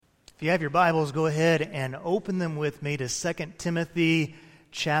If you have your Bibles, go ahead and open them with me to 2 Timothy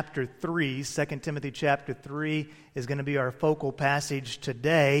chapter 3. 2 Timothy chapter 3 is going to be our focal passage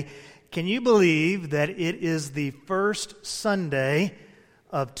today. Can you believe that it is the first Sunday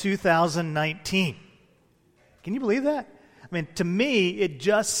of 2019? Can you believe that? I mean, to me, it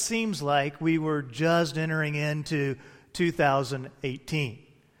just seems like we were just entering into 2018.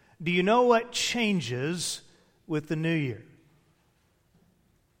 Do you know what changes with the new year?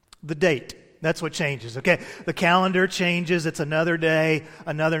 The date. That's what changes, okay? The calendar changes. It's another day,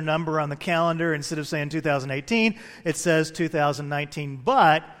 another number on the calendar. Instead of saying 2018, it says 2019.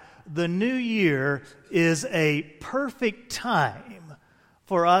 But the new year is a perfect time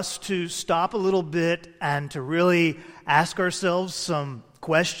for us to stop a little bit and to really ask ourselves some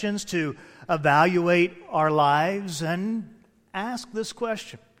questions, to evaluate our lives and ask this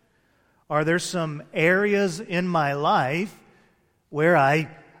question. Are there some areas in my life where I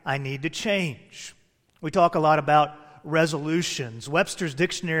need to change? We talk a lot about resolutions. Webster's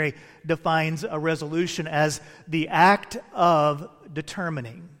dictionary defines a resolution as the act of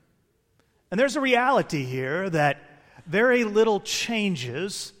determining. And there's a reality here that very little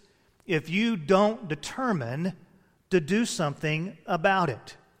changes if you don't determine to do something about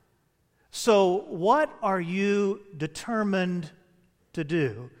it. So, what are you determined to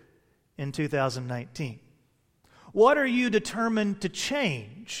do in 2019? What are you determined to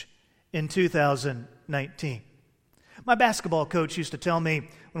change in 2019? My basketball coach used to tell me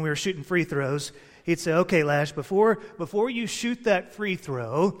when we were shooting free throws, he'd say, okay, Lash, before you shoot that free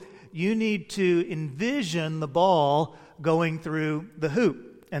throw, you need to envision the ball going through the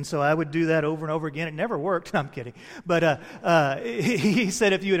hoop. And so I would do that over and over again. It never worked. I'm kidding. But he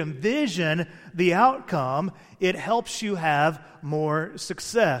said if you would envision the outcome, it helps you have more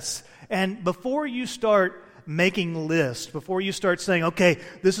success. And before you start making lists, before you start saying, okay,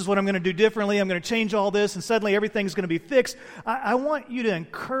 this is what I'm going to do differently, I'm going to change all this, and suddenly everything's going to be fixed, I want to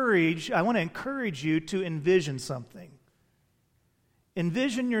encourage you to envision something.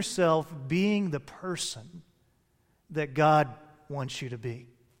 Envision yourself being the person that God wants you to be.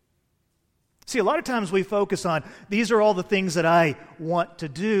 See, a lot of times we focus on, these are all the things that I want to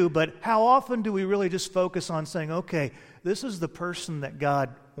do, but how often do we really just focus on saying, okay, this is the person that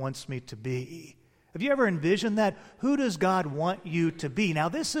God wants me to be? Have you ever envisioned that? Who does God want you to be? Now,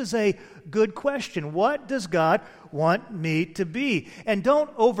 this is a good question. What does God want me to be? And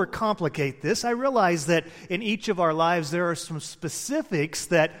don't overcomplicate this. I realize that in each of our lives there are some specifics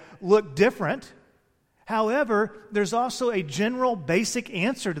that look different. However, there's also a general basic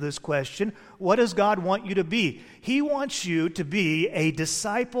answer to this question. What does God want you to be? He wants you to be a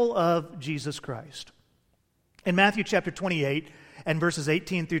disciple of Jesus Christ. In Matthew chapter 28, and verses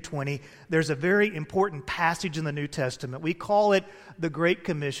 18 through 20, there's a very important passage in the New Testament. We call it the Great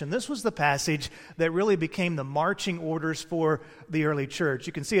Commission. This was the passage that really became the marching orders for the early church.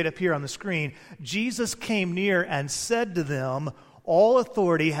 You can see it up here on the screen. Jesus came near and said to them, "All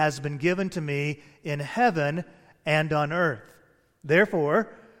authority has been given to me in heaven and on earth.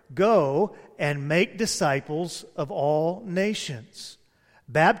 Therefore, go and make disciples of all nations,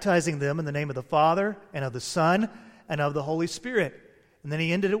 baptizing them in the name of the Father and of the Son and of the Holy Spirit." And then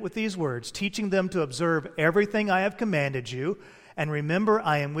he ended it with these words, "Teaching them to observe everything I have commanded you, and remember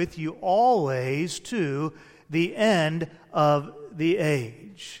I am with you always to the end of the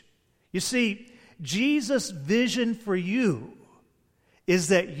age." You see, Jesus' vision for you is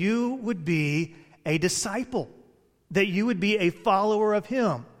that you would be a disciple, that you would be a follower of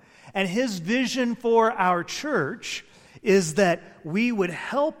Him. And His vision for our church is that we would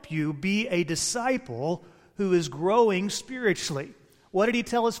help you be a disciple who is growing spiritually. What did He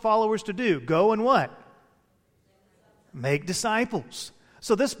tell His followers to do? Go and what? Make disciples.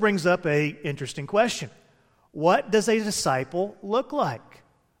 So this brings up an interesting question. What does a disciple look like?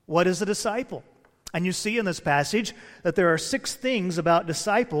 What is a disciple? And you see in this passage that there are 6 things about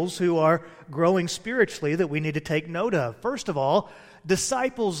disciples who are growing spiritually that we need to take note of. First of all,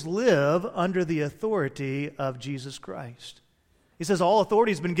 disciples live under the authority of Jesus Christ. He says, all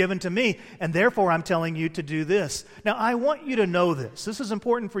authority has been given to me, and therefore I'm telling you to do this. Now, I want you to know this. This is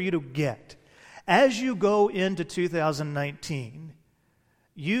important for you to get. As you go into 2019,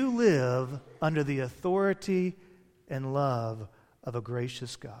 you live under the authority and love of a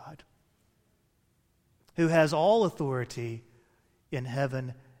gracious God who has all authority in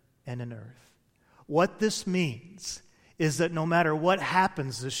heaven and in earth. What this means is that no matter what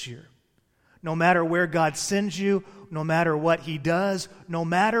happens this year, no matter where God sends you, no matter what He does, no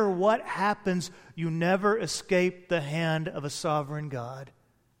matter what happens, you never escape the hand of a sovereign God.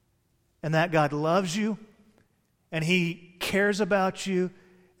 And that God loves you, and He cares about you,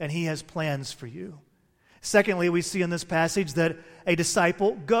 and He has plans for you. Secondly, we see in this passage that a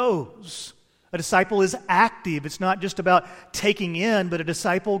disciple goes. A disciple is active. It's not just about taking in, but a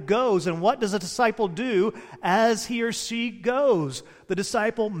disciple goes. And what does a disciple do as he or she goes? The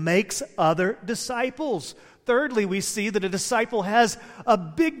disciple makes other disciples. Thirdly, we see that a disciple has a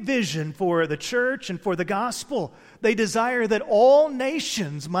big vision for the church and for the gospel. They desire that all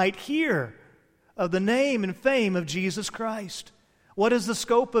nations might hear of the name and fame of Jesus Christ. What is the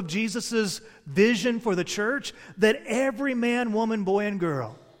scope of Jesus' vision for the church? That every man, woman, boy, and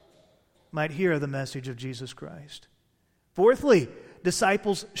girl might hear the message of Jesus Christ. Fourthly,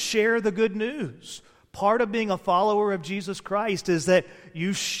 disciples share the good news. Part of being a follower of Jesus Christ is that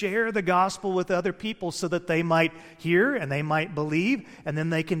you share the gospel with other people so that they might hear and they might believe, and then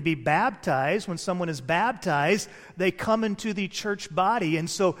they can be baptized. When someone is baptized, they come into the church body. And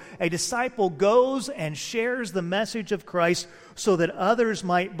so a disciple goes and shares the message of Christ so that others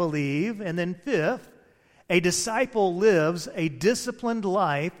might believe. And then fifth, a disciple lives a disciplined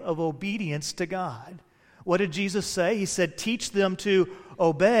life of obedience to God. What did Jesus say? He said, teach them to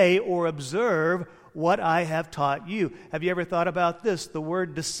obey or observe what I have taught you. Have you ever thought about this? The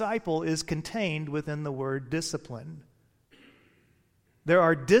word disciple is contained within the word discipline. There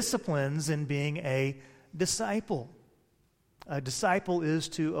are disciplines in being a disciple. A disciple is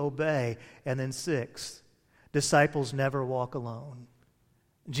to obey. And then sixth, disciples never walk alone.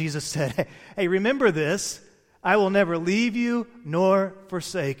 Jesus said, hey, remember this, I will never leave you nor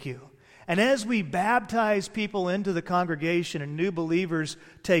forsake you. And as we baptize people into the congregation and new believers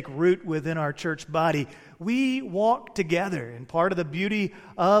take root within our church body, we walk together. And part of the beauty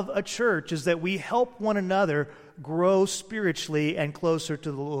of a church is that we help one another grow spiritually and closer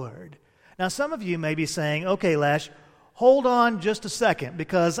to the Lord. Now, some of you may be saying, okay, Lash, hold on just a second,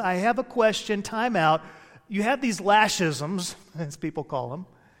 because I have a question, time out. You have these lashisms, as people call them.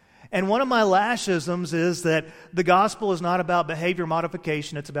 And one of my lashisms is that the gospel is not about behavior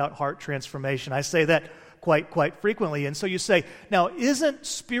modification, it's about heart transformation. I say that quite frequently. And so you say, now, isn't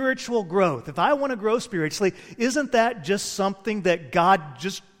spiritual growth, if I want to grow spiritually, isn't that just something that God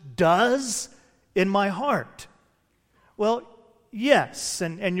just does in my heart? Well, yes,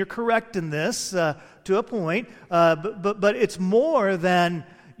 and you're correct in this to a point, but it's more than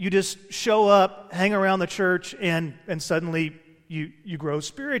you just show up, hang around the church, and suddenly you grow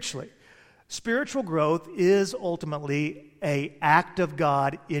spiritually. Spiritual growth is ultimately an act of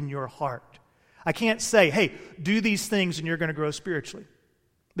God in your heart. I can't say, hey, do these things and you're going to grow spiritually,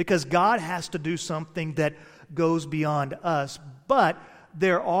 because God has to do something that goes beyond us. But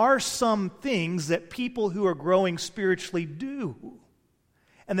there are some things that people who are growing spiritually do.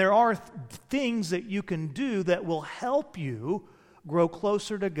 And there are things that you can do that will help you grow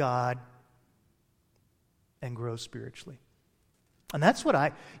closer to God and grow spiritually. And that's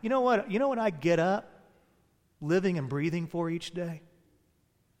what you know what I get up living and breathing for each day?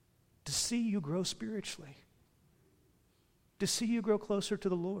 To see you grow spiritually. To see you grow closer to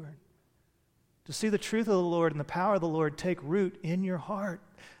the Lord. To see the truth of the Lord and the power of the Lord take root in your heart.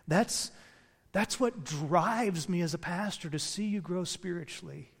 That's what drives me as a pastor, to see you grow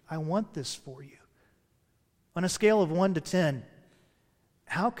spiritually. I want this for you. On a scale of 1 to 10,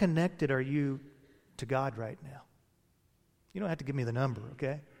 how connected are you to God right now? You don't have to give me the number,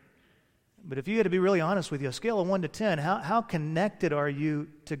 okay? But if you had to be really honest with you, a scale of 1 to 10, how connected are you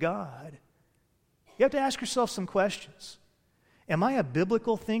to God? You have to ask yourself some questions. Am I a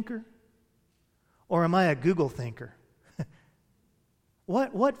biblical thinker? Or am I a Google thinker?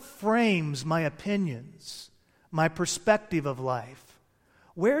 What frames my opinions, my perspective of life?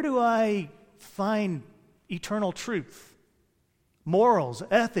 Where do I find eternal truth, morals,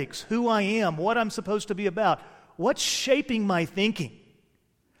 ethics, who I am, what I'm supposed to be about? What's shaping my thinking?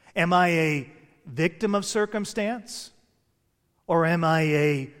 Am I a victim of circumstance? Or am I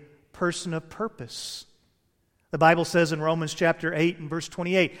a person of purpose? The Bible says in Romans chapter 8 and verse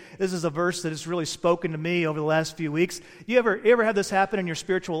 28, this is a verse that has really spoken to me over the last few weeks. You ever have this happen in your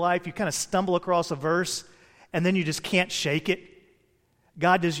spiritual life? You kind of stumble across a verse and then you just can't shake it.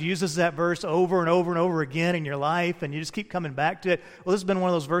 God just uses that verse over and over and over again in your life, and you just keep coming back to it. Well, this has been one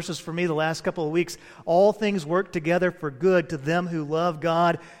of those verses for me the last couple of weeks. All things work together for good to them who love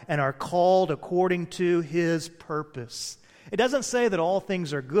God and are called according to His purpose. It doesn't say that all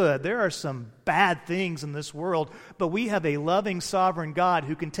things are good. There are some bad things in this world, but we have a loving, sovereign God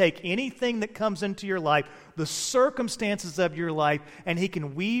who can take anything that comes into your life, the circumstances of your life, and He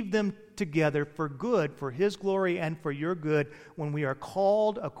can weave them together for good, for His glory and for your good, when we are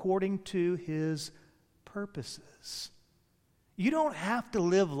called according to His purposes. You don't have to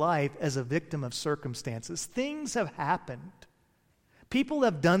live life as a victim of circumstances. Things have happened. People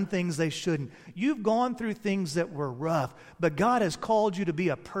have done things they shouldn't. You've gone through things that were rough, but God has called you to be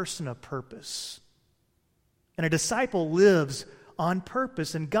a person of purpose. And a disciple lives on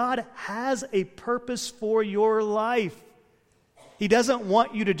purpose, and God has a purpose for your life. He doesn't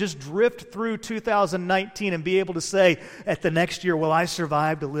want you to just drift through 2019 and be able to say at the next year, will I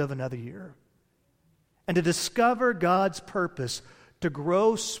survive to live another year? And to discover God's purpose, to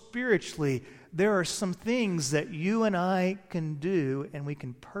grow spiritually, there are some things that you and I can do and we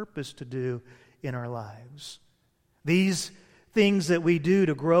can purpose to do in our lives. These things that we do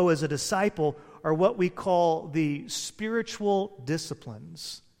to grow as a disciple are what we call the spiritual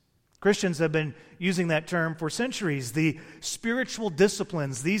disciplines. Christians have been using that term for centuries, the spiritual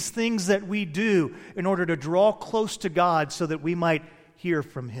disciplines, these things that we do in order to draw close to God so that we might hear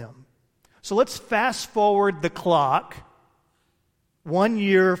from Him. So let's fast forward the clock 1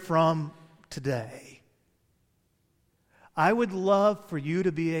 year from today. I would love for you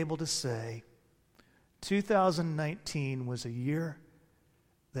to be able to say, 2019 was a year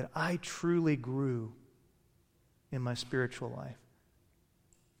that I truly grew in my spiritual life.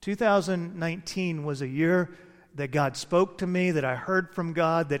 2019 was a year that God spoke to me, that I heard from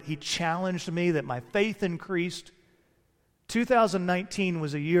God, that He challenged me, that my faith increased. 2019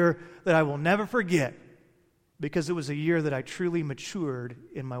 was a year that I will never forget because it was a year that I truly matured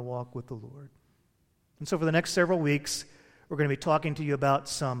in my walk with the Lord. And so for the next several weeks, we're going to be talking to you about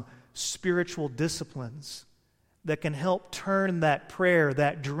some spiritual disciplines that can help turn that prayer,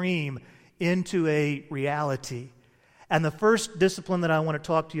 that dream, into a reality. And the first discipline that I want to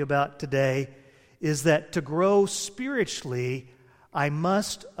talk to you about today is that to grow spiritually, I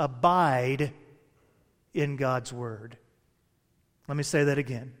must abide in God's Word. Let me say that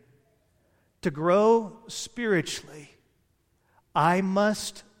again. To grow spiritually, I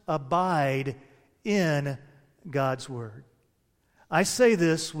must abide in God's Word. I say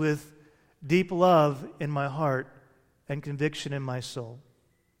this with deep love in my heart and conviction in my soul.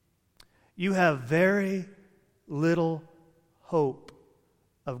 You have very little hope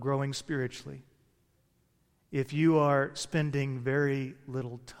of growing spiritually if you are spending very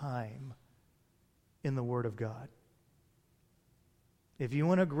little time in the Word of God. If you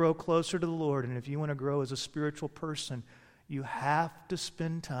want to grow closer to the Lord and if you want to grow as a spiritual person, you have to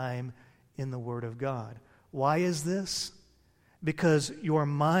spend time in the Word of God. Why is this? Because your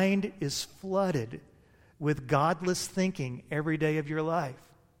mind is flooded with godless thinking every day of your life.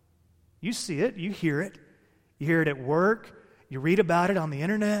 You see it, you hear it. You hear it at work, you read about it on the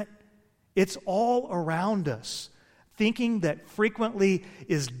internet. It's all around us. Thinking that frequently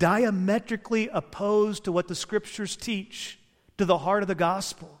is diametrically opposed to what the Scriptures teach, to the heart of the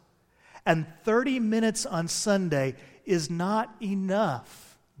gospel. And 30 minutes on Sunday is not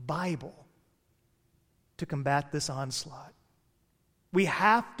enough Bible to combat this onslaught. We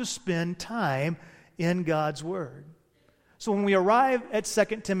have to spend time in God's Word. So when we arrive at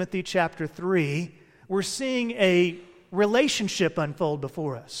 2 Timothy chapter 3, we're seeing a relationship unfold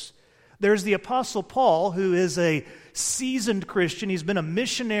before us. There's the Apostle Paul, who is a seasoned Christian. He's been a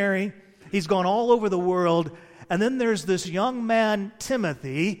missionary. He's gone all over the world. And then there's this young man,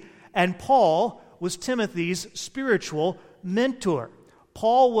 Timothy, and Paul was Timothy's spiritual mentor.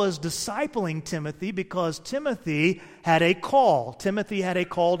 Paul was discipling Timothy because Timothy had a call. Timothy had a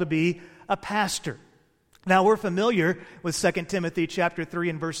call to be a pastor. Now, we're familiar with 2 Timothy chapter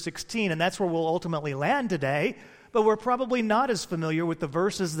 3 and verse 16, and that's where we'll ultimately land today, but we're probably not as familiar with the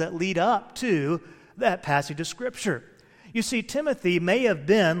verses that lead up to that passage of Scripture. You see, Timothy may have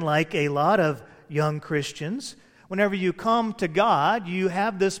been like a lot of young Christians. Whenever you come to God, you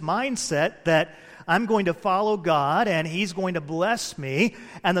have this mindset that I'm going to follow God and He's going to bless me,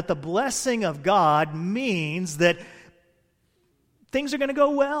 and that the blessing of God means that things are going to go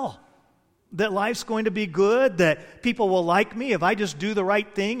well, that life's going to be good, that people will like me. If I just do the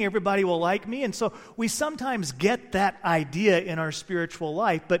right thing, everybody will like me. And so we sometimes get that idea in our spiritual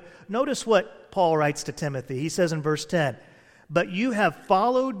life. But notice what Paul writes to Timothy. He says in verse 10, "But you have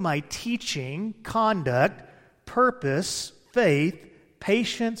followed my teaching, conduct, purpose, faith,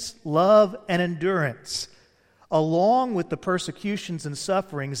 patience, love, and endurance, along with the persecutions and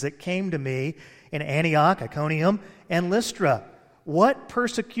sufferings that came to me in Antioch, Iconium, and Lystra. What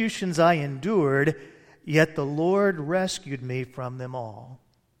persecutions I endured, yet the Lord rescued me from them all."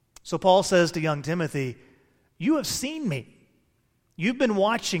 So Paul says to young Timothy, you have seen me. You've been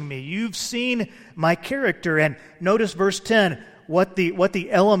watching me. You've seen my character. And notice verse 10, what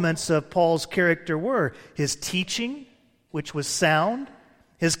the elements of Paul's character were. His teaching, which was sound.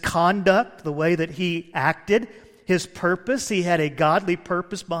 His conduct, the way that he acted. his purpose. He had a godly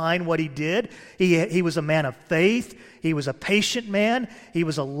purpose behind what he did. He was a man of faith. He was a patient man. He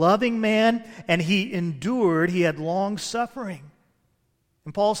was a loving man. And he endured. He had long suffering.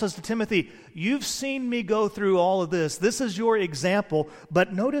 And Paul says to Timothy, you've seen me go through all of this. This is your example.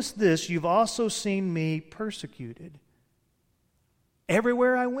 But notice this, you've also seen me persecuted.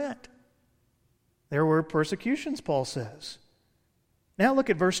 Everywhere I went, there were persecutions, Paul says. Now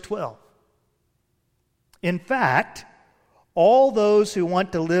look at verse 12. In fact, all those who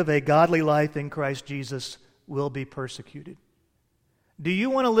want to live a godly life in Christ Jesus will be persecuted. Do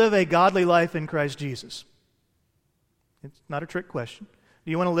you want to live a godly life in Christ Jesus? It's not a trick question. Do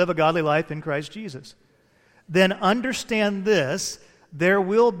you want to live a godly life in Christ Jesus? Then understand this, there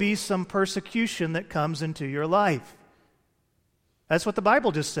will be some persecution that comes into your life. That's what the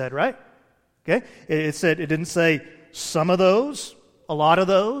Bible just said, right? Okay? It didn't say some of those, a lot of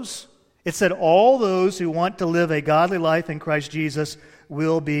those. It said all those who want to live a godly life in Christ Jesus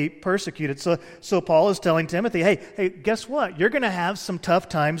will be persecuted. So Paul is telling Timothy, hey, guess what? You're going to have some tough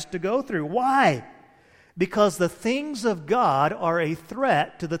times to go through. Why? Because the things of God are a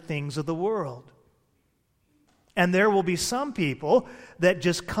threat to the things of the world. And there will be some people that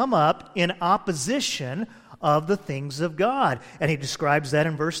just come up in opposition of the things of God. And he describes that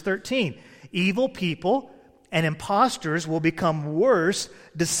in verse 13. Evil people and imposters will become worse,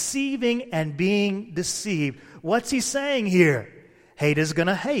 deceiving and being deceived. What's he saying here? Hate is going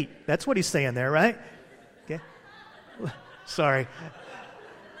to hate. That's what he's saying there, right? Okay. Sorry.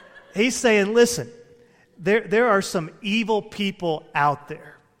 He's saying, listen, there are some evil people out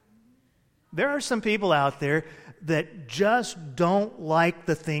there. There are some people out there that just don't like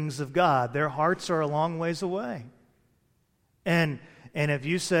the things of God. Their hearts are a long ways away. And if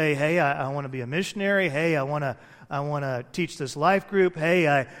you say, hey, I want to be a missionary, hey, I want to teach this life group, hey,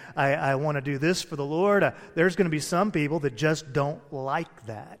 I want to do this for the Lord, there's going to be some people that just don't like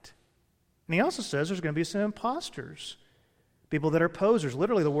that. And he also says there's going to be some imposters, people that are posers.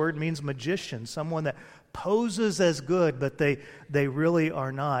 Literally the word means magician, someone that poses as good, but they really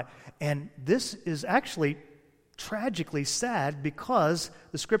are not. And this is actually tragically sad because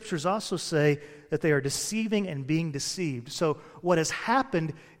the Scriptures also say that they are deceiving and being deceived. So what has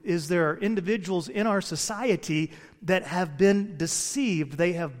happened is there are individuals in our society that have been deceived.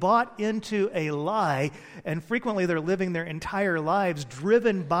 They have bought into a lie, and frequently they're living their entire lives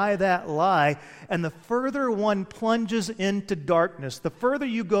driven by that lie. And the further one plunges into darkness, the further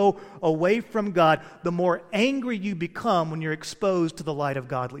you go away from God, the more angry you become when you're exposed to the light of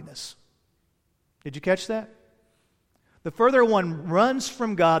godliness. Did you catch that? The further one runs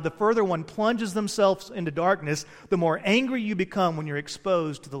from God, the further one plunges themselves into darkness, the more angry you become when you're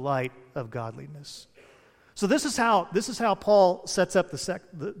exposed to the light of godliness. So this is how Paul sets up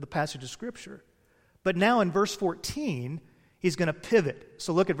the passage of Scripture. But now in verse 14, he's going to pivot.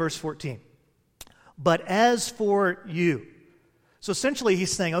 So look at verse 14. But as for you. So essentially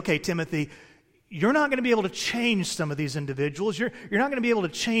he's saying, okay, Timothy, you're not going to be able to change some of these individuals. You're not going to be able to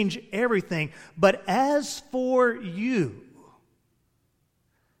change everything. But as for you,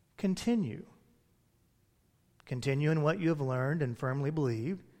 continue. Continue in what you have learned and firmly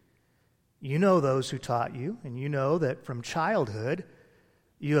believed. You know those who taught you, and you know that from childhood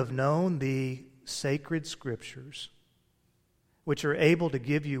you have known the sacred Scriptures, which are able to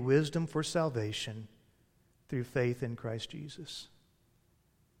give you wisdom for salvation through faith in Christ Jesus.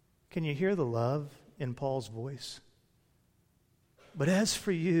 Can you hear the love in Paul's voice? But as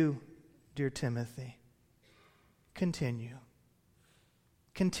for you, dear Timothy, continue.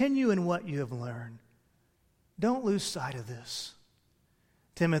 Continue in what you have learned. Don't lose sight of this.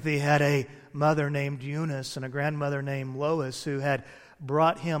 Timothy had a mother named Eunice and a grandmother named Lois who had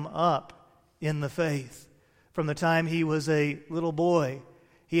brought him up in the faith. From the time he was a little boy,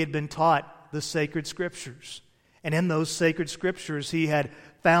 he had been taught the sacred Scriptures. And in those sacred Scriptures, he had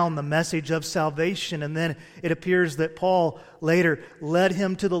found the message of salvation. And then it appears that Paul later led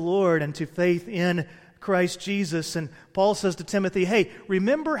him to the Lord and to faith in Christ Jesus. And Paul says to Timothy, hey,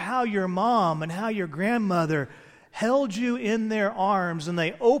 remember how your mom and how your grandmother held you in their arms and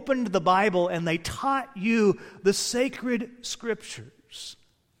they opened the Bible and they taught you the sacred Scriptures.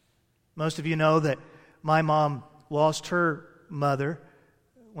 Most of you know that my mom lost her mother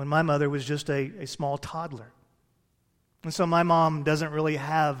when my mother was just a small toddler. And so my mom doesn't really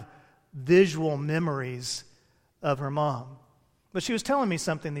have visual memories of her mom. But she was telling me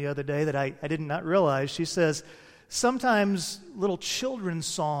something the other day that I did not realize. She says, sometimes little children's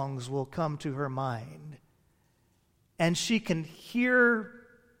songs will come to her mind. And she can hear,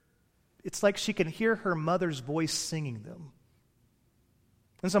 it's like she can hear her mother's voice singing them.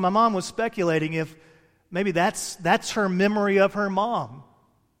 And so my mom was speculating if Maybe that's her memory of her mom,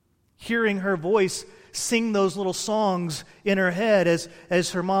 hearing her voice sing those little songs in her head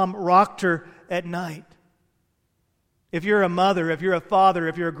as her mom rocked her at night. If you're a mother, if you're a father,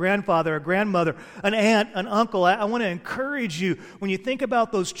 if you're a grandfather, a grandmother, an aunt, an uncle, I want to encourage you, when you think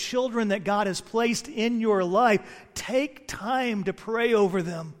about those children that God has placed in your life, take time to pray over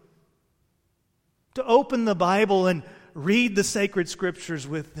them, to open the Bible and read the sacred scriptures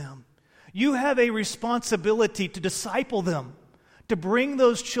with them. You have a responsibility to disciple them, to bring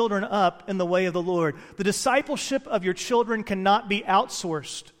those children up in the way of the Lord. The discipleship of your children cannot be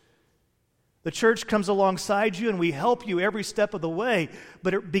outsourced. The church comes alongside you and we help you every step of the way,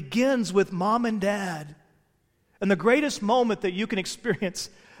 but it begins with mom and dad. And the greatest moment that you can experience,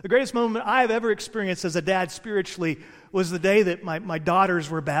 the greatest moment I've ever experienced as a dad spiritually, was the day that my daughters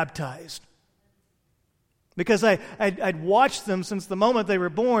were baptized. Because I'd watched them since the moment they were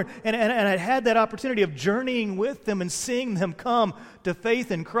born, and I'd had that opportunity of journeying with them and seeing them come to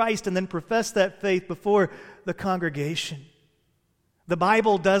faith in Christ and then profess that faith before the congregation. The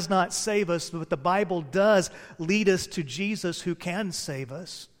Bible does not save us, but the Bible does lead us to Jesus who can save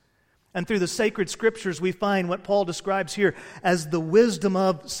us. And through the sacred scriptures, we find what Paul describes here as the wisdom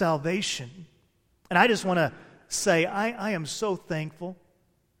of salvation. And I just want to say, I am so thankful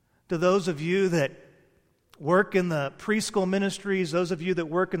to those of you that work in the preschool ministries, those of you that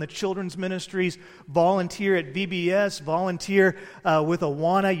work in the children's ministries, volunteer at VBS, volunteer with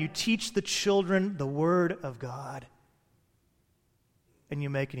Awana. You teach the children the Word of God, and you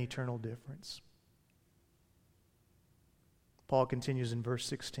make an eternal difference. Paul continues in verse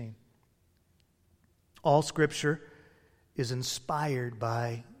 16. All Scripture is inspired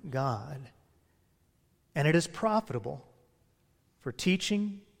by God, and it is profitable for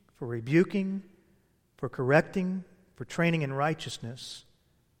teaching, for rebuking, for correcting, for training in righteousness,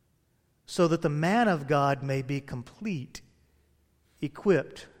 so that the man of God may be complete,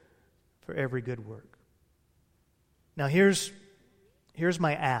 equipped for every good work. Now here's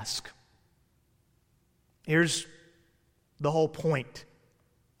my ask. Here's the whole point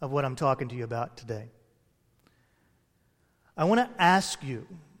of what I'm talking to you about today. I want to ask you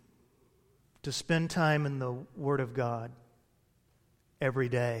to spend time in the Word of God every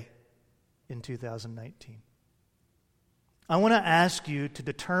day in 2019. I want to ask you to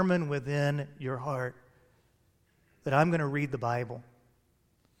determine within your heart that I'm going to read the Bible.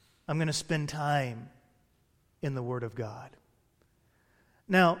 I'm going to spend time in the Word of God.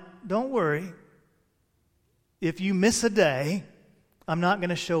 Now, don't worry. If you miss a day, I'm not going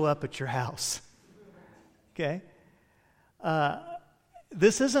to show up at your house. Okay?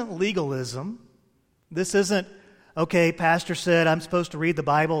 This isn't legalism. This isn't, okay, pastor said I'm supposed to read the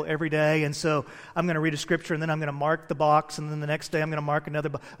Bible every day, and so I'm going to read a scripture, and then I'm going to mark the box, and then the next day I'm going to mark another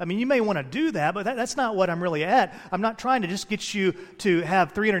box. I mean, you may want to do that, but that's not what I'm really at. I'm not trying to just get you to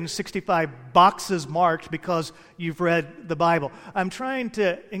have 365 boxes marked because you've read the Bible. I'm trying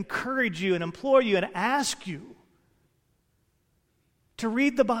to encourage you and implore you and ask you to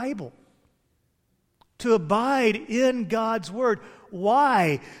read the Bible, to abide in God's Word.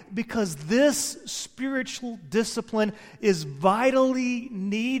 Why? Because this spiritual discipline is vitally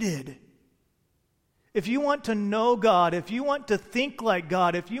needed. If you want to know God, if you want to think like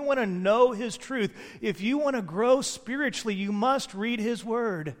God, if you want to know His truth, if you want to grow spiritually, you must read His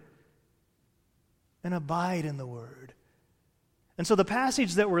Word and abide in the Word. And so the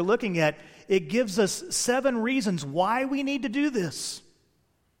passage that we're looking at, it gives us 7 reasons why we need to do this.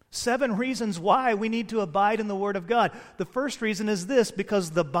 7 reasons why we need to abide in the Word of God. The first reason is this: because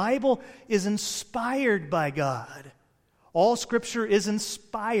the Bible is inspired by God. All Scripture is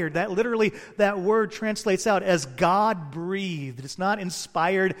inspired. That word translates out as God-breathed. It's not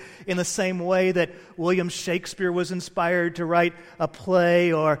inspired in the same way that William Shakespeare was inspired to write a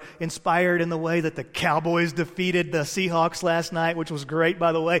play, or inspired in the way that the Cowboys defeated the Seahawks last night, which was great,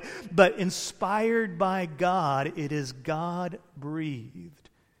 by the way. But inspired by God, it is God-breathed.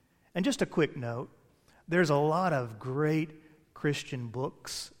 And just a quick note, there's a lot of great Christian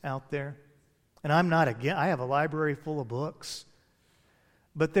books out there. And I have a library full of books.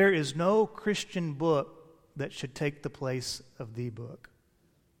 But there is no Christian book that should take the place of the book.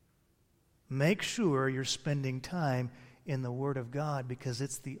 Make sure you're spending time in the Word of God, because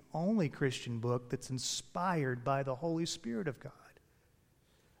it's the only Christian book that's inspired by the Holy Spirit of God.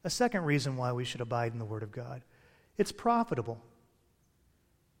 A second reason why we should abide in the Word of God: it's profitable.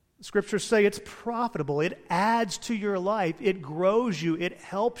 Scriptures say it's profitable. It adds to your life. It grows you. It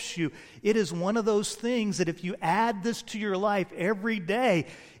helps you. It is one of those things that if you add this to your life every day,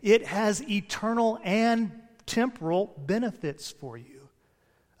 it has eternal and temporal benefits for you.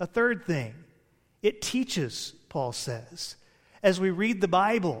 A third thing, It teaches, Paul says. As we read the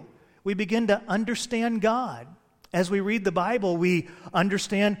Bible, we begin to understand God. As we read the Bible, we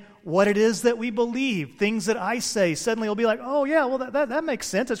understand what it is that we believe. Things that I say suddenly will be like, oh yeah, well that makes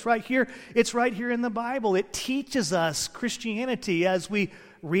sense. It's right here. It's right here in the Bible. It teaches us Christianity as we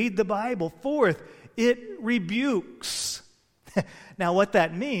read the Bible. Fourth, it rebukes. Now what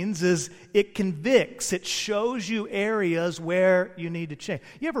that means is it convicts. It shows you areas where you need to change.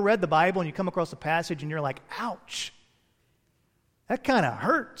 You ever read the Bible and you come across a passage and you're like, ouch, that kind of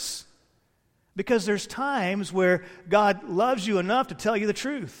hurts. Because there's times where God loves you enough to tell you the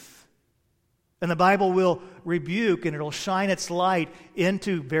truth. And the Bible will rebuke and it'll shine its light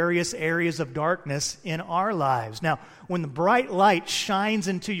into various areas of darkness in our lives. Now, when the bright light shines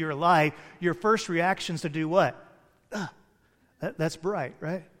into your life, your first reaction is to do what? That's bright,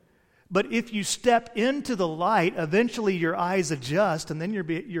 right? But if you step into the light, eventually your eyes adjust and then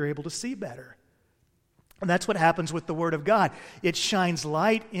you're able to see better. And that's what happens with the Word of God. It shines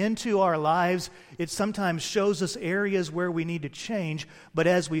light into our lives. It sometimes shows us areas where we need to change. But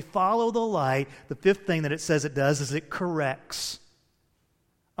as we follow the light, the fifth thing that it says it does is it corrects.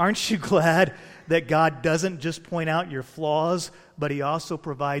 Aren't you glad that God doesn't just point out your flaws, but He also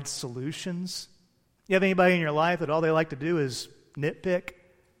provides solutions? You have anybody in your life that all they like to do is nitpick,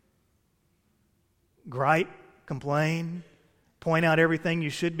 gripe, complain, point out everything you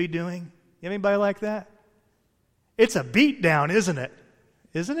should be doing? You have anybody like that? It's a beatdown, isn't it?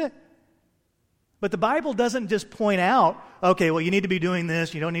 Isn't it? But the Bible doesn't just point out, okay, well, you need to be doing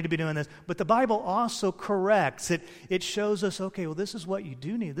this, you don't need to be doing this. But the Bible also corrects. It shows us, okay, well, this is what you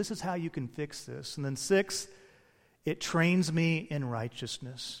do need. This is how you can fix this. And then sixth, it trains me in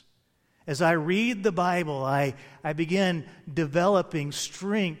righteousness. As I read the Bible, I begin developing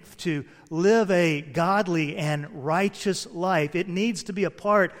strength to live a godly and righteous life. It needs to be a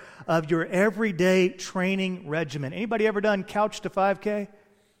part of your everyday training regimen. Anybody ever done Couch to 5K?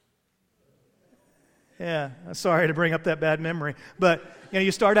 Yeah, sorry to bring up that bad memory. But,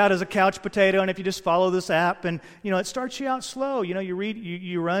 you start out as a couch potato, and if you just follow this app, and, it starts you out slow.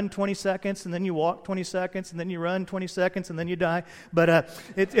 You run 20 seconds, and then you walk 20 seconds, and then you run 20 seconds, and then you die. But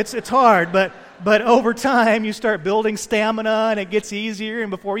it's hard. But over time, you start building stamina, and it gets easier,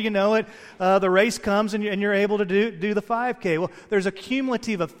 and before you know it, the race comes, and you're able to do the 5K. Well, there's a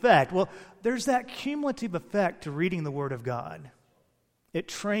cumulative effect. Well, there's that cumulative effect to reading the Word of God. It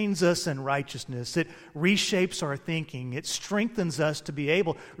trains us in righteousness. It reshapes our thinking. It strengthens us to be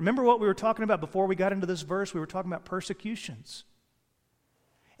able. Remember what we were talking about before we got into this verse? We were talking about persecutions.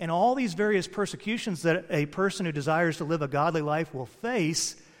 And all these various persecutions that a person who desires to live a godly life will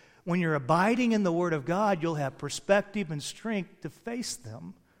face, when you're abiding in the Word of God, you'll have perspective and strength to face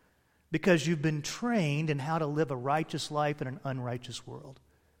them because you've been trained in how to live a righteous life in an unrighteous world.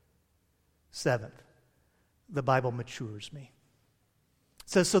 Seventh, the Bible matures me. It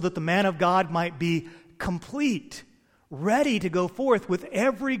says, so that the man of God might be complete, ready to go forth with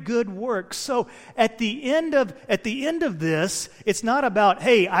every good work. So at the end of this, it's not about,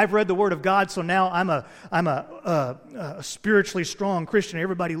 hey, I've read the Word of God, so now I'm a spiritually strong Christian.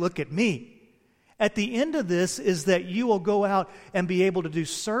 Everybody look at me. At the end of this is that you will go out and be able to do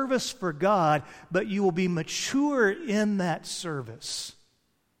service for God, but you will be mature in that service.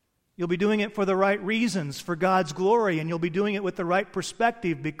 You'll be doing it for the right reasons, for God's glory, and you'll be doing it with the right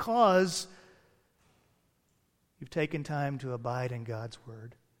perspective because you've taken time to abide in God's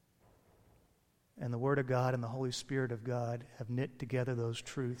Word. And the Word of God and the Holy Spirit of God have knit together those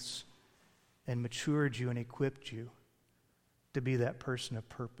truths and matured you and equipped you to be that person of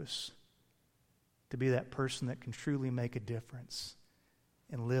purpose, to be that person that can truly make a difference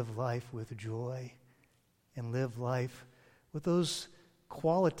and live life with joy and live life with those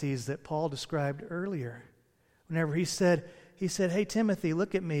qualities that Paul described earlier. Whenever he said, hey, Timothy,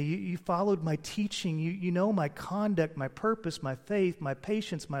 look at me. You followed my teaching. You know my conduct, my purpose, my faith, my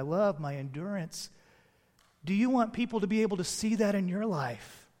patience, my love, my endurance. Do you want people to be able to see that in your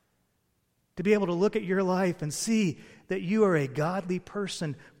life? To be able to look at your life and see that you are a godly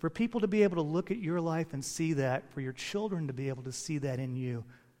person. For people to be able to look at your life and see that. For your children to be able to see that in you.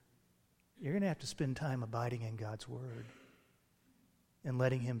 You're going to have to spend time abiding in God's Word and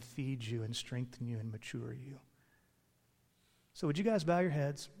letting Him feed you and strengthen you and mature you. So would you guys bow your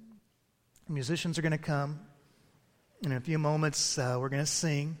heads? The musicians are going to come. In a few moments, we're going to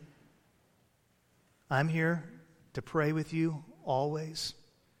sing. I'm here to pray with you always.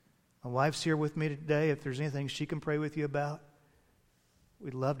 My wife's here with me today. If there's anything she can pray with you about,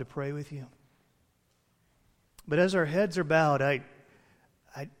 we'd love to pray with you. But as our heads are bowed, I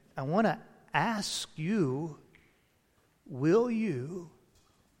want to ask you, will you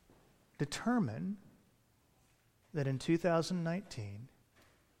determine that in 2019,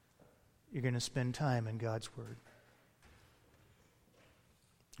 you're going to spend time in God's Word.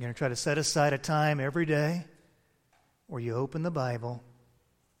 You're going to try to set aside a time every day where you open the Bible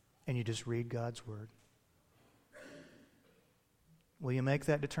and you just read God's Word. Will you make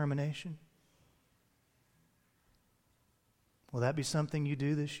that determination? Will that be something you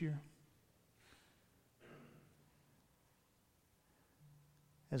do this year?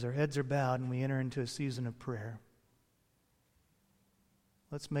 As our heads are bowed and we enter into a season of prayer,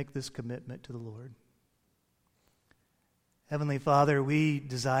 let's make this commitment to the Lord. Heavenly Father, we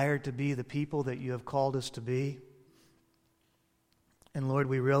desire to be the people that you have called us to be. And Lord,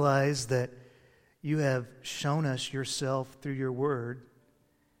 we realize that you have shown us yourself through your word.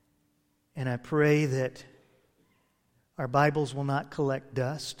 And I pray that our Bibles will not collect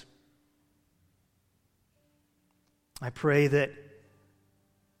dust. I pray that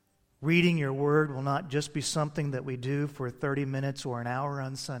reading your word will not just be something that we do for 30 minutes or an hour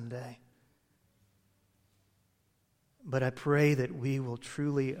on Sunday. But I pray that we will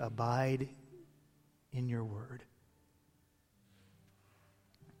truly abide in your word.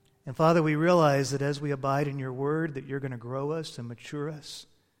 And Father, we realize that as we abide in your word, that you're going to grow us and mature us.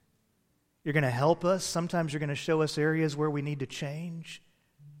 You're going to help us. Sometimes you're going to show us areas where we need to change.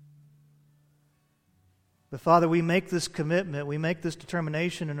 But Father, we make this commitment, we make this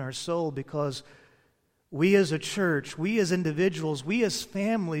determination in our soul because we as a church, we as individuals, we as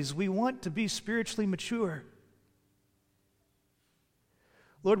families, we want to be spiritually mature.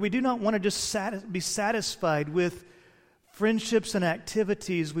 Lord, we do not want to just be satisfied with friendships and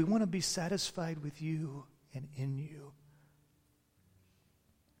activities. We want to be satisfied with you and in you.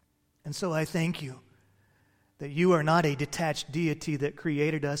 And so I thank you that you are not a detached deity that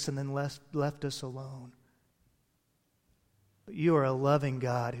created us and then left us alone. But you are a loving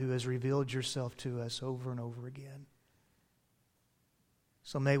God who has revealed yourself to us over and over again.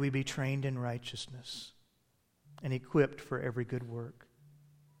 So may we be trained in righteousness and equipped for every good work.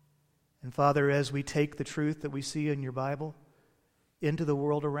 And Father, as we take the truth that we see in your Bible into the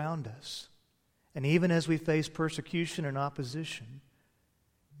world around us, and even as we face persecution and opposition,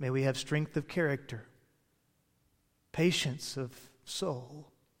 may we have strength of character, patience of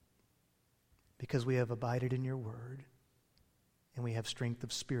soul, because we have abided in your word, and we have strength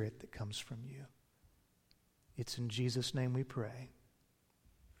of spirit that comes from you. It's in Jesus' name we pray.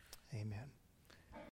 Amen.